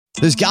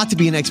There's got to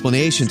be an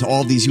explanation to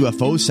all of these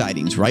UFO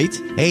sightings, right?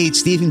 Hey,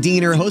 it's Stephen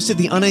Diener, host of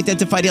the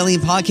Unidentified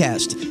Alien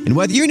Podcast. And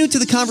whether you're new to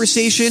the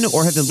conversation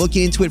or have been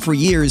looking into it for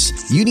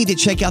years, you need to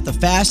check out the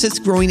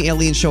fastest growing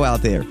alien show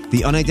out there,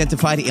 the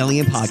Unidentified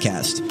Alien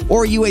Podcast,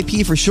 or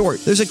UAP for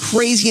short. There's a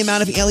crazy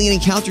amount of alien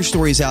encounter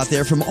stories out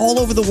there from all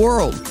over the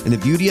world. And the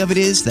beauty of it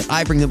is that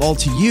I bring them all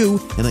to you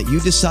and let you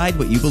decide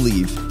what you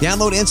believe.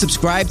 Download and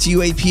subscribe to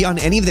UAP on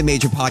any of the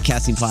major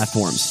podcasting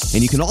platforms.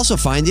 And you can also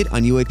find it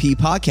on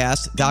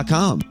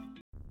UAPpodcast.com.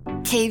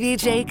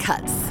 KVJ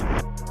Cuts.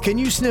 Can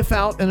you sniff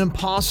out an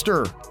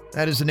imposter?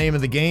 That is the name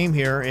of the game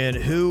here. And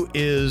who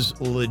is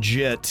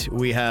legit?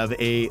 We have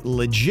a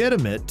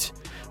legitimate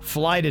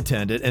flight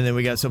attendant, and then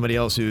we got somebody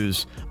else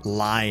who's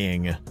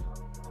lying.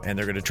 And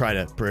they're going to try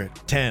to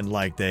pretend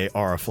like they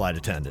are a flight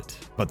attendant,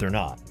 but they're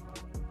not.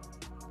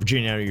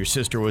 Virginia, your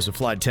sister was a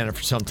flight attendant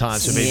for some time,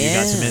 so maybe you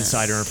got some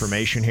insider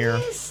information here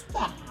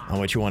on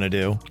what you want to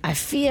do. I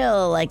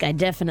feel like I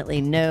definitely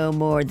know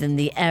more than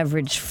the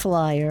average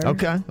flyer.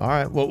 Okay. All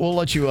right. Well, we'll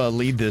let you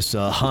lead this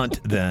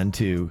hunt then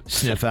to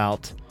sniff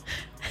out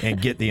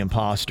and get the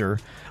imposter.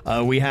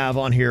 We have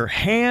on here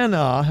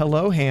Hannah.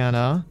 Hello,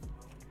 Hannah.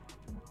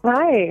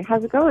 Hi.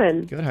 How's it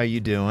going? Good. How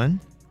you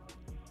doing?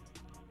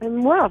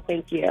 I'm well,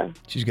 thank you.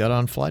 She's got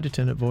on flight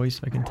attendant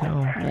voice, I can tell.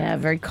 Yeah,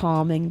 very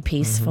calming,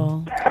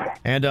 peaceful. Mm-hmm.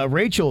 And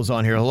Rachel's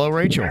on here. Hello,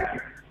 Rachel.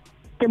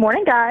 Good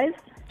morning, guys.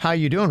 How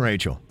you doing,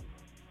 Rachel?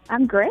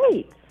 I'm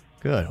great.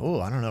 Good.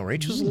 Oh, I don't know.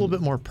 Rachel's a little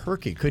bit more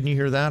perky. Couldn't you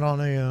hear that on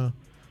a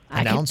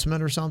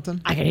announcement or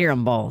something? I could hear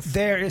them both.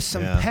 There is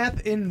some pep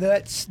in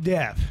that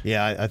step.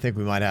 Yeah, I think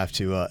we might have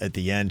to, at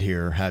the end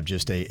here, have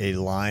just a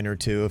line or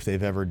two if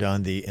they've ever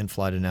done the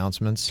in-flight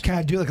announcements. Kind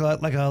of do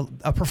like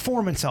a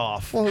performance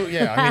off. Well,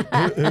 yeah.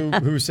 I mean,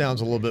 who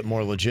sounds a little bit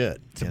more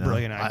legit? It's a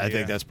brilliant idea. I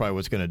think that's probably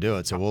what's going to do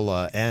it. So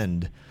we'll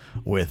end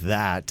with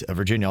that.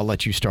 Virginia, I'll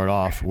let you start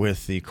off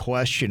with the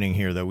questioning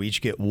here, though. We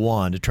each get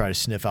one to try to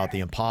sniff out the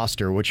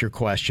imposter. What's your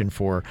question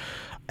for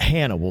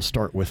Hannah? We'll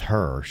start with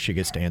her. She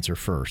gets to answer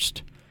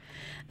first.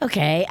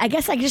 Okay, I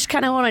guess I just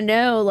kind of want to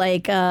know,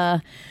 like,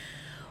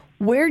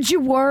 where'd you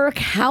work?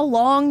 How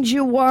long did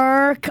you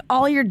work?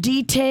 All your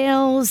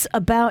details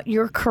about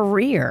your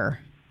career.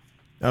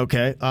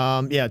 Okay.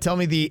 Tell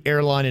me the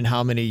airline and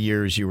how many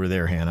years you were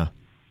there, Hannah.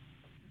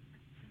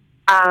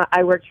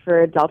 I worked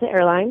for Delta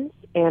Airlines,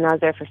 and I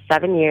was there for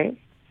 7 years.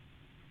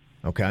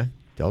 Okay.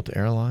 Delta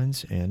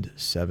Airlines and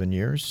 7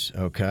 years.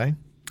 Okay.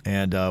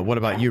 And what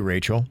about you,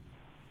 Rachel?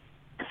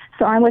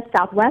 So I'm with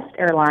Southwest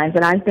Airlines,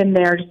 and I've been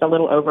there just a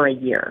little over a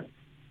year.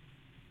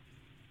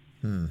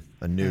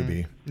 A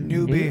newbie.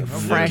 Newbie.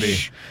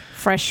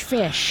 Fresh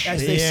fish,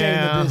 as they say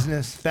in the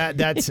business.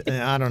 That's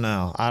I don't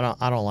know.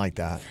 I don't like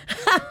that.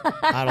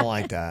 I don't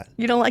like that.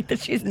 You don't like that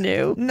she's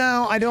new?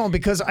 No, I don't,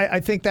 because I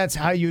think that's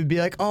how you would be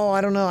like, oh, I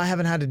don't know, I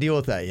haven't had to deal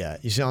with that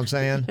yet. You see what I'm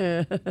saying?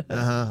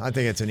 I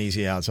think it's an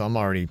easy out. So I'm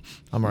already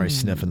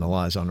sniffing the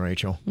lies on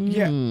Rachel.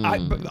 Yeah,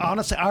 but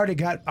honestly, I already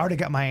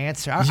got my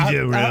answer. I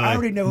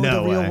already know who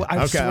no the real. way.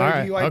 I swear all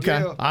right. to you, I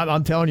do.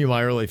 I'm telling you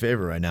my early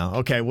favorite right now.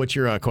 Okay, what's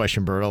your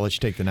question, Bert? I'll let you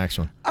take the next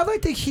one. I'd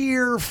like to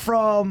hear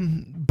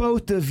from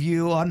both of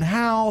you on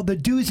how the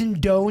do's and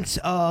don'ts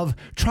of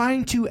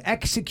trying to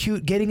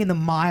execute getting in the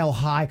Mile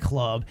High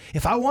Club.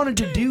 If I wanted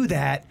to do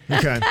that,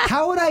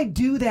 how would I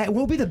do that?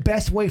 What would be the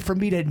best way for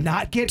me to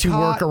not get caught? To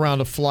work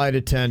around a flight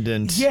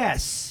attendant.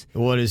 Yes.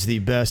 What is the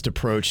best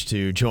approach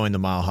to join the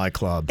Mile High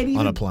Club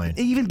on a plane?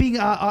 Even being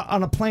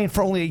on a plane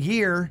for only a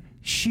year,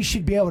 she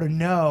should be able to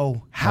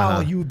know how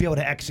you would be able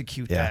to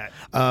execute that.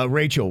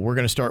 Rachel, we're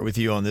going to start with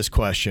you on this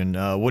question.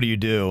 What do you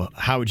do?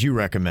 How would you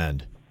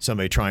recommend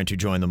somebody trying to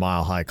join the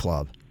Mile High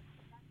Club?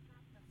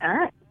 All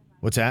right.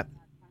 What's that?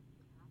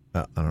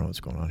 I don't know what's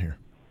going on here.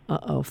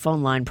 Uh-oh,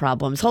 phone line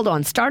problems. Hold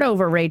on. Start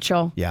over,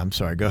 Rachel. Yeah, I'm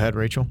sorry. Go ahead,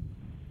 Rachel.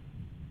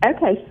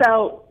 Okay,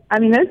 so, I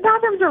mean, those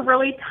bathrooms are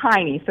really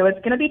tiny, so it's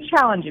going to be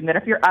challenging. But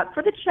if you're up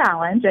for the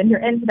challenge and you're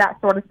into that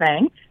sort of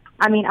thing,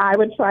 I mean, I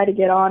would try to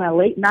get on a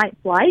late-night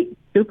flight,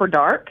 super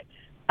dark.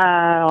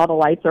 All the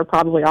lights are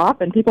probably off,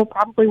 and people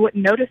probably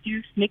wouldn't notice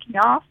you sneaking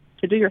off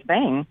to do your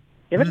thing.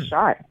 Give it a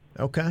shot.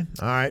 Okay.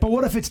 All right. But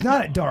what if it's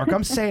not at dark?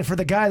 I'm saying for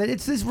the guy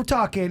that we're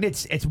talking,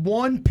 it's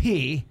 1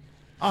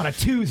 on a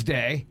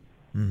Tuesday.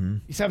 Mm-hmm.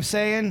 You see what I'm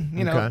saying?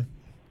 You know. Okay.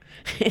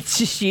 It's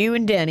just you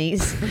and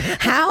Denny's.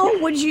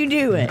 How would you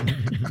do it?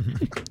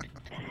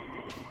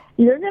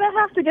 You're going to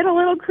have to get a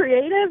little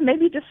creative,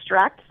 maybe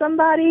distract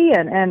somebody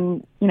and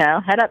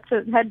head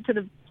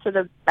to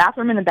the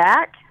bathroom in the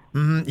back.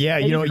 Mm-hmm. Yeah,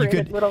 maybe you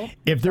could,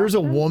 if there's a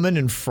woman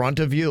in front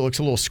of you that looks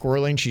a little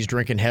squirrely and she's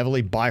drinking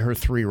heavily, buy her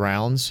 3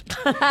 rounds.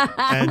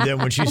 And then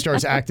when she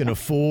starts acting a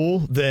fool,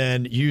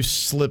 then you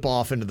slip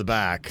off into the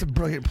back. It's a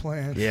brilliant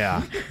plan.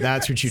 Yeah,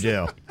 that's what you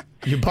do.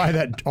 You buy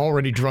that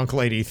already drunk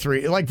lady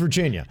 3, like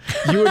Virginia.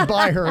 You would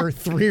buy her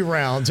 3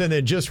 rounds and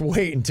then just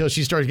wait until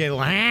she starts getting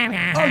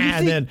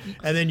and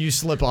then you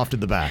slip off to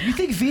the back. You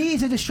think V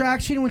is a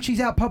distraction when she's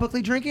out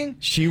publicly drinking?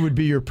 She would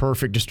be your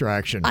perfect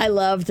distraction. I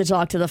love to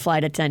talk to the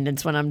flight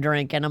attendants when I'm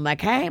drinking. I'm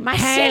like, hey, my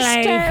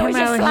sister was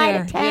a flight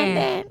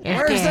attendant.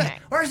 Yeah.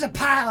 Where's the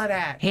pilot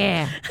at?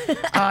 Yeah.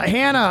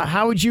 Hannah,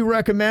 how would you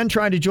recommend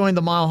trying to join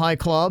the Mile High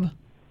Club?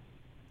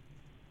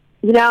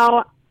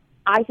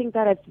 I think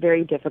that it's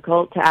very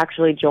difficult to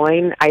actually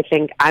join. I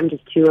think I'm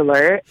just too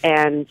alert,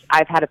 and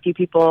I've had a few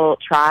people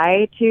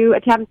try to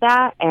attempt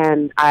that,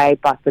 and I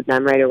busted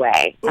them right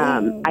away.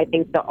 I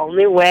think the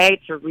only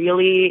way to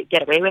really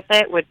get away with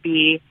it would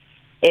be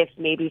if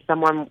maybe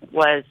someone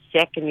was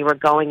sick and you were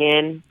going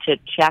in to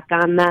check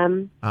on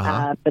them,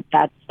 but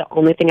that's the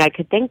only thing I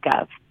could think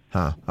of.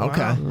 Huh. Okay.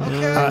 Wow.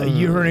 Okay.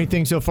 You heard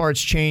anything so far? It's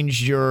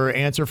changed your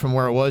answer from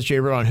where it was,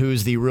 Jaybird, on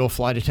who's the real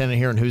flight attendant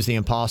here and who's the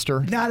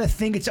imposter? Not a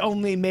thing. It's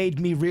only made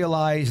me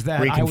realize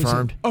that I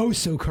was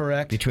so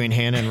correct. Between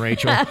Hannah and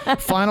Rachel.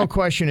 Final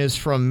question is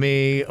from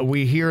me.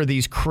 We hear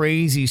these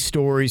crazy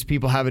stories,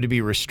 people having to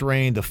be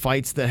restrained, the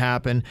fights that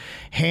happen.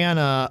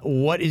 Hannah,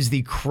 what is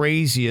the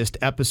craziest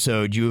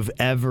episode you've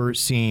ever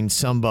seen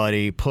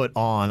somebody put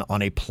on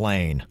a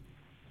plane?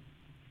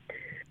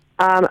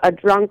 A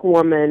drunk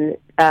woman,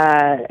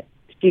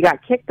 she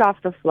got kicked off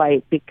the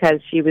flight because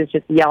she was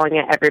just yelling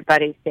at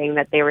everybody, saying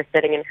that they were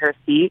sitting in her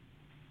seat.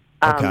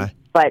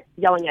 But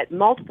yelling at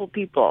multiple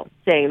people,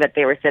 saying that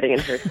they were sitting in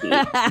her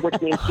seat, which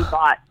means she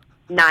bought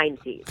 9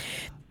 seats.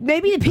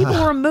 Maybe the people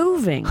were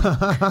moving.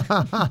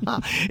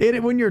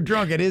 When you're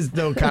drunk, it is,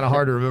 though, kind of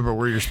hard to remember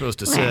where you're supposed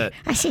to sit.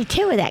 I see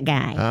 2 of that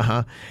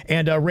guy.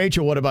 And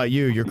Rachel, what about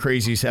you? Your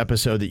craziest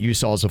episode that you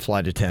saw as a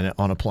flight attendant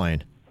on a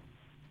plane?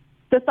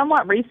 So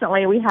somewhat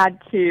recently, we had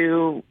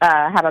to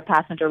have a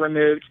passenger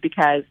removed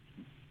because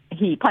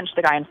he punched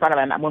the guy in front of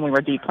him when we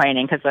were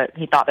deplaning because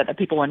he thought that the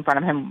people in front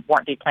of him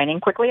weren't deplaning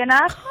quickly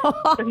enough.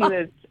 So he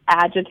was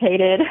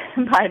agitated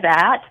by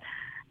that.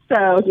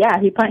 So, yeah,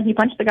 he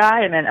punched the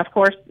guy, and then, of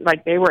course,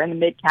 like, they were in the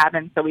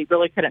mid-cabin, so we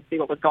really couldn't see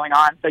what was going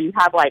on. So you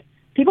have, like,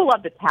 people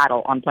love to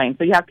tattle on planes.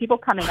 So you have people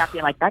coming up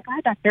being like, that guy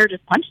back there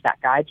just punched that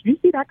guy. Did you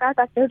see that guy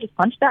back there just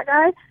punched that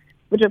guy?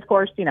 Which, of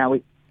course, we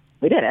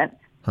didn't.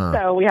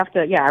 So we have to,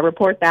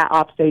 report that.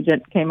 Ops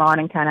agent came on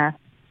and kind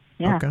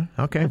of,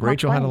 Okay.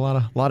 Rachel had a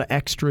lot of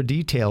extra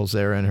details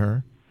there in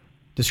her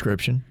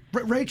description.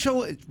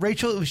 Rachel,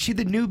 was she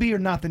the newbie or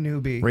not the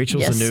newbie?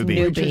 Rachel's Yes, the newbie.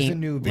 newbie. Rachel's the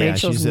newbie. Yeah,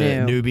 Rachel's she's new.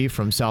 a newbie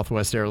from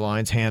Southwest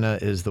Airlines. Hannah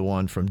is the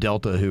one from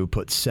Delta who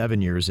put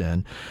 7 years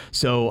in.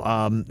 So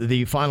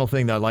the final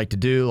thing that I'd like to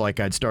do, like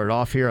I'd started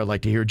off here, I'd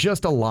like to hear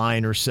just a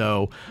line or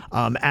so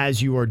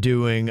as you are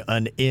doing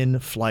an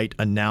in-flight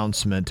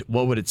announcement.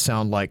 What would it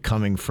sound like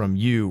coming from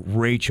you?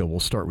 Rachel, we'll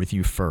start with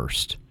you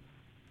first.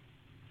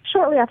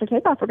 Shortly after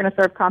takeoff, we're going to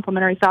serve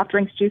complimentary soft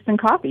drinks, juice, and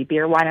coffee.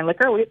 Beer, wine, and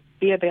liquor will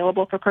be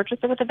available for purchase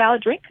with a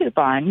valid drink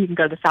coupon. You can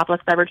go to the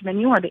Southwest Beverage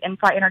menu or the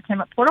in-flight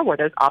entertainment portal where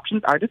those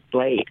options are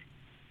displayed.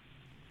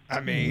 I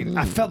mean,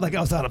 I felt like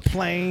I was on a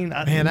plane.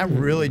 Man, that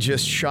really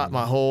just shot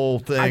my whole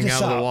thing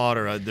out of the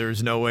water.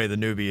 There's no way the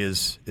newbie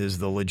is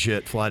the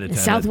legit flight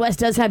attendant. Southwest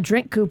does have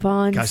drink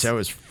coupons. Gosh, that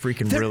was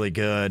freaking really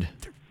good.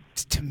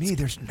 To me,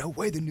 there's no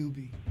way the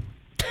newbie.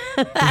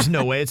 There's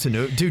no way it's a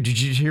new... Dude,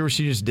 did you hear what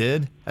she just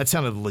did? That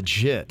sounded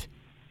legit.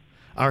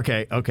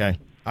 Okay. All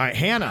right,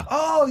 Hannah.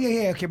 Oh,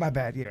 yeah. Okay, my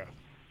bad. Yeah.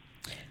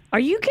 Are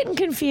you getting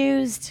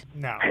confused?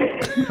 No.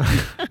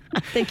 I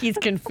think he's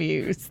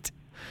confused.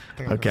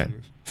 Okay.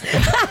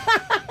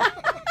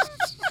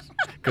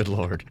 Good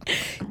Lord.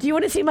 Do you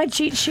want to see my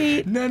cheat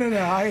sheet? No.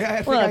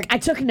 Look, I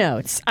took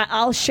notes.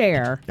 I'll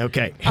share.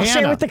 Okay, I'll Hannah,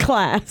 share with the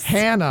class.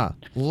 Hannah,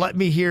 let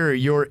me hear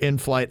your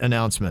in-flight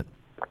announcement.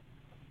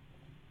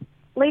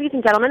 Ladies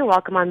and gentlemen,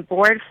 welcome on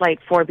board Flight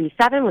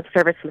 4B7 with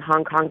service from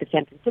Hong Kong to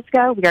San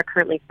Francisco. We are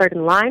currently third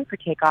in line for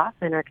takeoff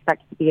and are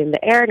expected to be in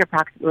the air in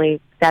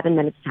approximately 7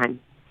 minutes' time.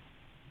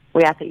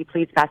 We ask that you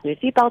please fasten your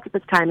seatbelts at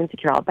this time and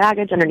secure all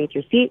baggage underneath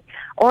your seat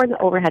or in the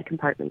overhead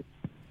compartments.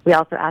 We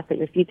also ask that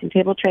your seats and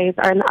table trays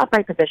are in the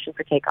upright position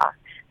for takeoff.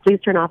 Please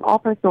turn off all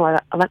personal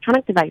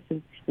electronic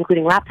devices,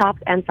 including laptops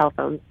and cell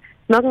phones.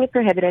 Smoking is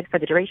prohibited for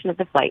the duration of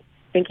the flight.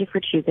 Thank you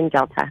for choosing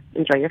Delta.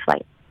 Enjoy your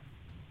flight.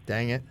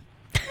 Dang it.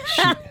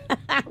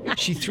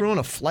 She threw in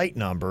a flight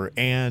number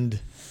and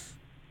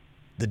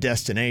the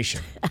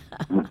destination.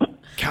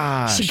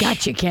 Gosh. She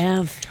got you,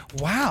 Kev.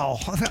 Wow.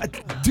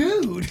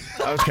 Dude.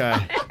 Okay.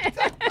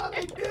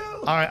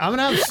 All right, I'm going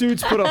to have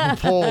Suits put up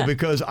a poll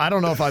because I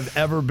don't know if I've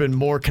ever been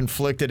more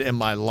conflicted in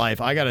my life.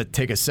 I got to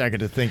take a second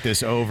to think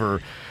this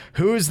over.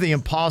 Who is the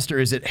imposter?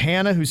 Is it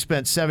Hannah, who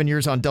spent 7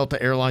 years on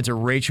Delta Airlines, or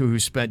Rachel, who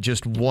spent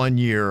just 1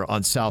 year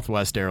on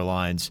Southwest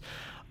Airlines?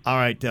 All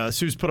right,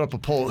 Sue's put up a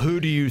poll. Who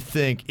do you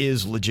think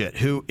is legit?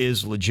 Who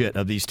is legit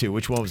of these two?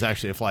 Which one was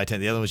actually a flight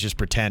attendant? The other one was just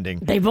pretending.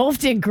 They both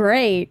did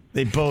great.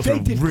 They both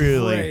were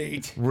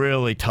really,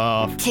 really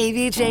tough.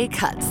 KVJ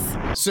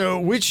cuts. So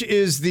which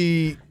is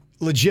the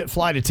legit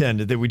flight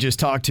attendant that we just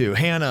talked to,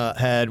 Hannah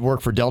had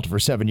worked for Delta for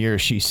 7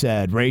 years, she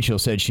said. Rachel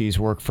said she's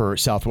worked for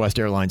Southwest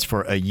Airlines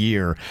for a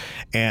year.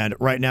 And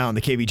right now in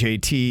the KVJ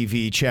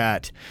TV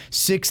chat,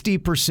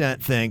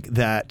 60% think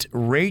that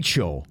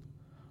Rachel,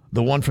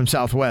 the one from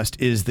Southwest,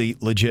 is the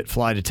legit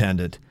flight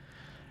attendant.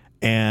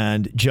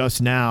 And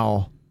just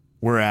now,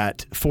 we're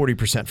at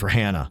 40% for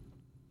Hannah.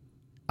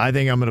 I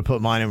think I'm going to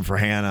put mine in for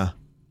Hannah.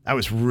 That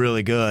was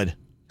really good.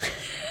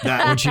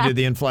 That when she did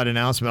the in-flight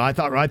announcement, I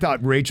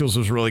thought Rachel's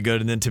was really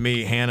good, and then to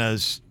me,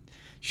 Hannah's,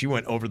 she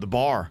went over the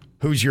bar.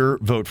 Who's your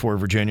vote for,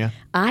 Virginia?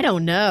 I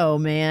don't know,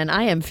 man.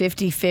 I am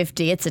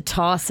 50-50. It's a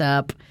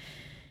toss-up.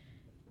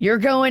 You're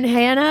going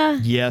Hannah?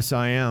 Yes,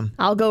 I am.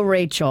 I'll go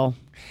Rachel.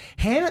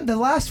 Hannah, the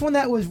last one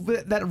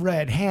that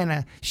read,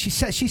 Hannah, she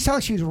sounded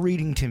like she was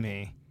reading to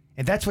me,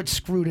 and that's what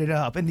screwed it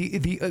up. And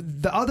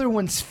the other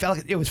ones felt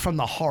like it was from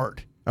the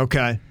heart.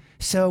 Okay.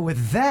 So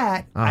with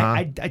that,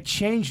 I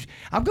changed.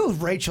 I'll go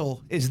with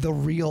Rachel is the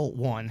real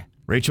one.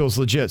 Rachel's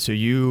legit. So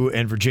you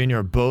and Virginia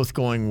are both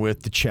going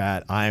with the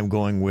chat. I am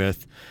going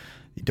with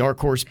the dark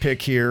horse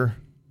pick here.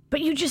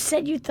 But you just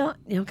said you thought.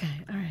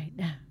 Okay, all right.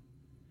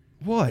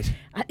 What?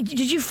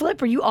 Did you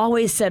flip or you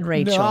always said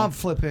Rachel? No, I'm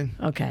flipping.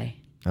 Okay.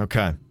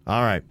 Okay.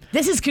 All right.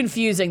 This is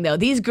confusing, though.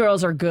 These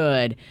girls are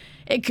good.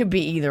 It could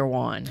be either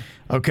one.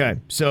 Okay,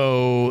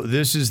 so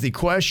this is the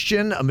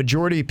question. A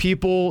majority of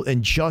people,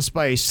 and just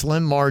by a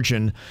slim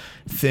margin,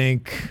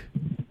 think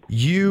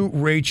you,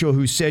 Rachel,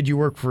 who said you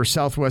work for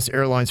Southwest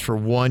Airlines for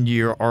 1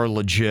 year, are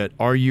legit.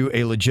 Are you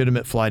a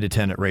legitimate flight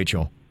attendant,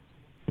 Rachel?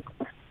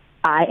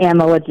 I am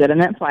a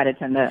legitimate flight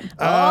attendant. Okay.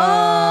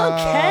 Oh,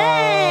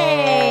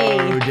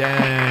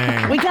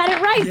 dang. We got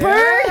it right,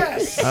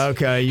 Yes. Bird.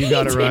 Okay, you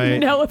got it right.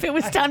 Didn't know if it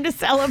was time to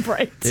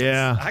celebrate.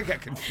 Yeah. I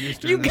got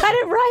confused. You got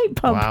it right,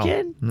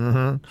 Pumpkin.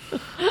 Wow.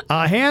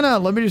 Hannah,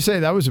 let me just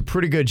say that was a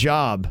pretty good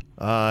job.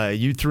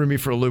 You threw me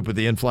for a loop with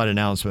the in-flight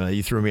announcement.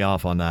 You threw me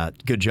off on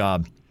that. Good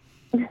job.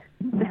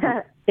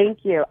 Thank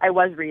you. I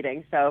was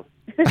reading, so.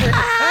 That's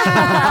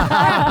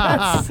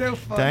so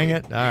funny. Dang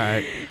it. All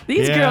right.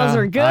 These girls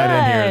are good.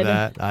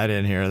 I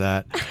didn't hear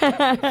that.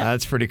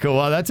 That's pretty cool.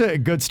 Well, that's a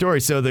good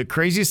story. So the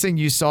craziest thing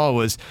you saw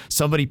was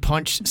somebody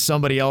punched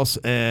somebody else,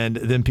 and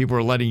then people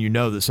were letting you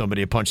know that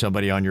somebody had punched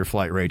somebody on your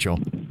flight, Rachel.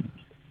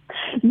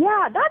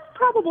 Yeah, that's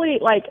probably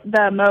like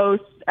the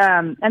most,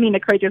 the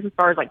craziest as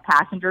far as like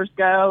passengers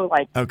go.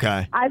 Like,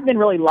 Okay. I've been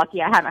really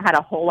lucky. I haven't had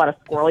a whole lot of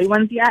squirrely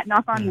ones yet,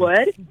 knock on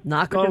wood.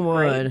 Knock which on is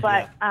great. wood.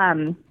 But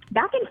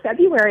back in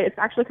February, it's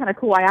actually kind of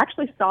cool. I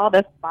actually saw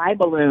this spy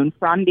balloon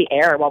from the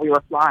air while we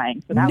were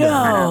flying. So that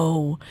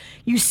was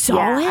you saw it?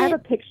 I have a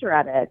picture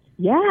of it.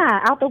 Yeah,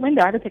 out the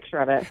window, I have a picture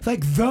of it.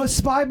 Like the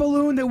spy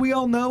balloon that we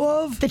all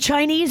know of? The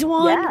Chinese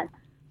one? Yes.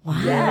 Wow.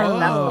 Yes,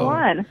 that's the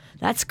one.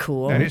 That's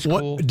cool. That is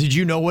cool. Did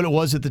you know what it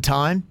was at the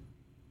time?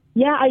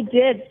 Yeah, I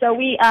did. So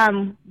we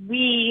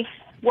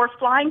were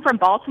flying from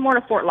Baltimore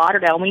to Fort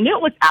Lauderdale, and we knew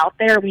it was out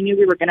there. We knew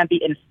we were going to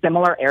be in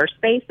similar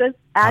airspaces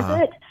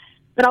as it.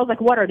 But I was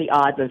like, what are the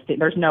odds of seeing?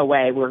 There's no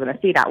way we were going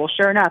to see that. Well,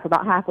 sure enough,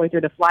 about halfway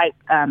through the flight,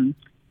 a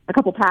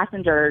couple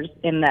passengers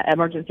in the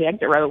emergency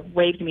exit row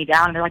waved me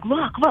down, and they're like,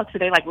 look. So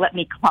they like let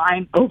me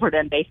climb over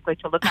them basically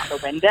to look out the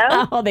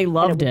window. Oh, they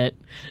loved it.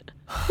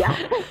 Yeah.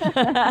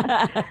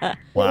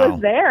 Wow. It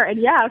was there.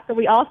 And yeah, so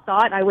we all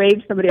saw it, and I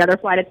waved some of the other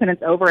flight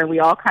attendants over, and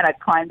we all kind of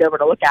climbed over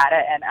to look at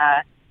it. And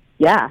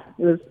it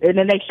was, and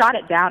then they shot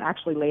it down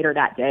actually later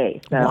that day.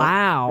 So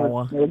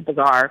Wow. It was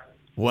bizarre.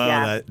 Well,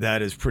 Yeah.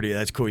 that's pretty.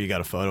 That's cool. You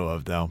got a photo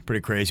of though.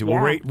 Pretty crazy.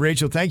 Yeah. Well,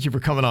 Rachel, thank you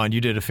for coming on.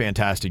 You did a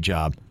fantastic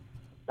job.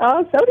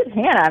 Oh, so did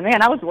Hannah.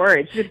 Man, I was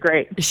worried. She did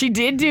great. She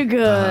did do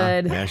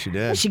good. Yeah, she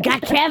did. She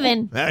got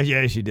Kevin.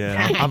 Yeah, she did.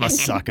 I'm a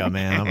sucker,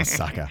 man. I'm a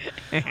sucker.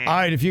 All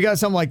right, if you got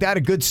something like that, a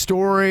good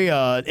story,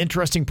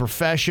 interesting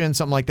profession,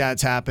 something like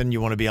that's happened,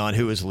 you want to be on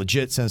Who Is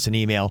Legit, send us an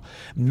email.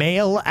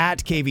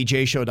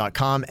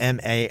 Mail@kvjshow.com,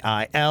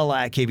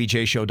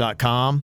 mail@kvjshow.com.